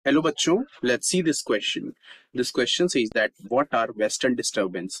Hello बच्चों, let's see this question. This question says that what are western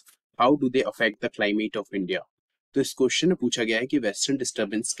disturbance? How do they affect the climate of India? तो इस question में पूछा गया है कि वेस्टर्न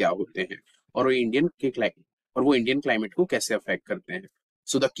डिस्टर्बेंस क्या होते हैं और वो इंडियन क्लाइमेट को कैसे अफेक्ट करते हैं.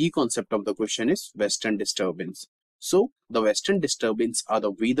 So the key concept of the question is western disturbance. So the western disturbance are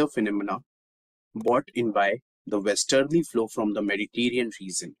the weather phenomena brought in by the westerly flow from the Mediterranean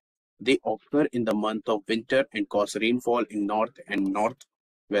region. They occur in the month of winter and cause rainfall in north and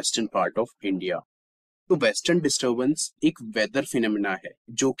northwestern part of India. तो western disturbance एक weather phenomena है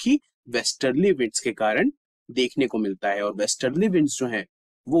जो कि westerly winds के कारण देखने को मिलता है, और वेस्टर्ली विंड्स जो हैं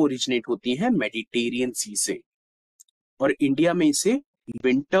वो ओरिजिनेट होती हैं मेडिटेरियन सी से, और इंडिया में इसे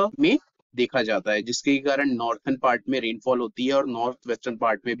विंटर में देखा जाता है, जिसके कारण नॉर्थन पार्ट में रेनफॉल होती है और नॉर्थ वेस्टर्न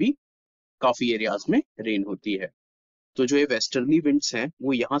पार्ट में भी काफी एरियाज में रेन होती है. तो जो ये वेस्टर्ली विंड्स हैं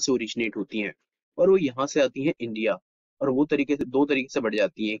वो यहाँ से ओरिजिनेट होती हैं और वो यहाँ से आती हैं इंडिया, और वो दो तरीके से बढ़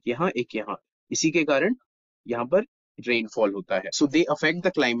जाती हैं, एक यहाँ. इसी के कारण यहाँ पर रेनफॉल होता है. सो they affect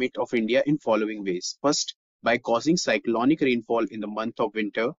the climate of India in following veg. First, by causing cyclonic rainfall in the month of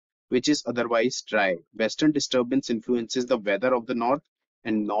winter, which is otherwise dry. Western disturbance influences the weather of the north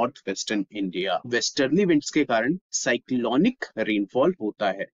and northwestern India. Westerly winds के कारण cyclonic rainfall होता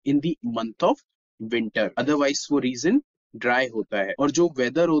है in the month of winter. Otherwise वो reason dry होता है, और जो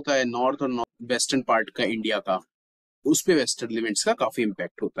weather होता है नॉर्थ और वेस्टर्न पार्ट का इंडिया का, उस पे वेस्टर्ली विंड्स का काफी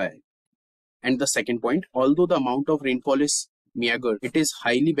इम्पैक्ट होता है. And the second point, although the amount of rainfall is meager, it is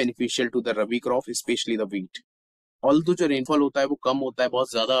highly beneficial to the rabi crop, especially the wheat. Although जो रेनफॉल होता है वो कम होता है,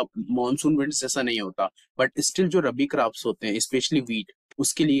 बहुत ज्यादा मॉनसून विंड्स जैसा नहीं होता, बट स्टिल जो रबी क्रॉप्स होते हैं स्पेशली वीट,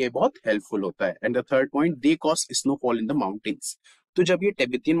 उसके लिए बहुत हेल्पफुल होता है. And the third point, they cause snowfall in the mountains. तो जब ये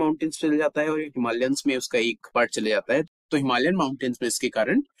टिबेटियन माउंटेन्स चले जाता है और हिमालयंस में उसका एक पार्ट चले जाता है, तो हिमालयन माउंटेन्स में इसके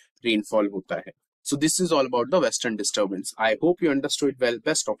कारण रेनफॉल होता है. So this is all about the western disturbance. I hope you understood well.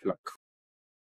 Best of luck.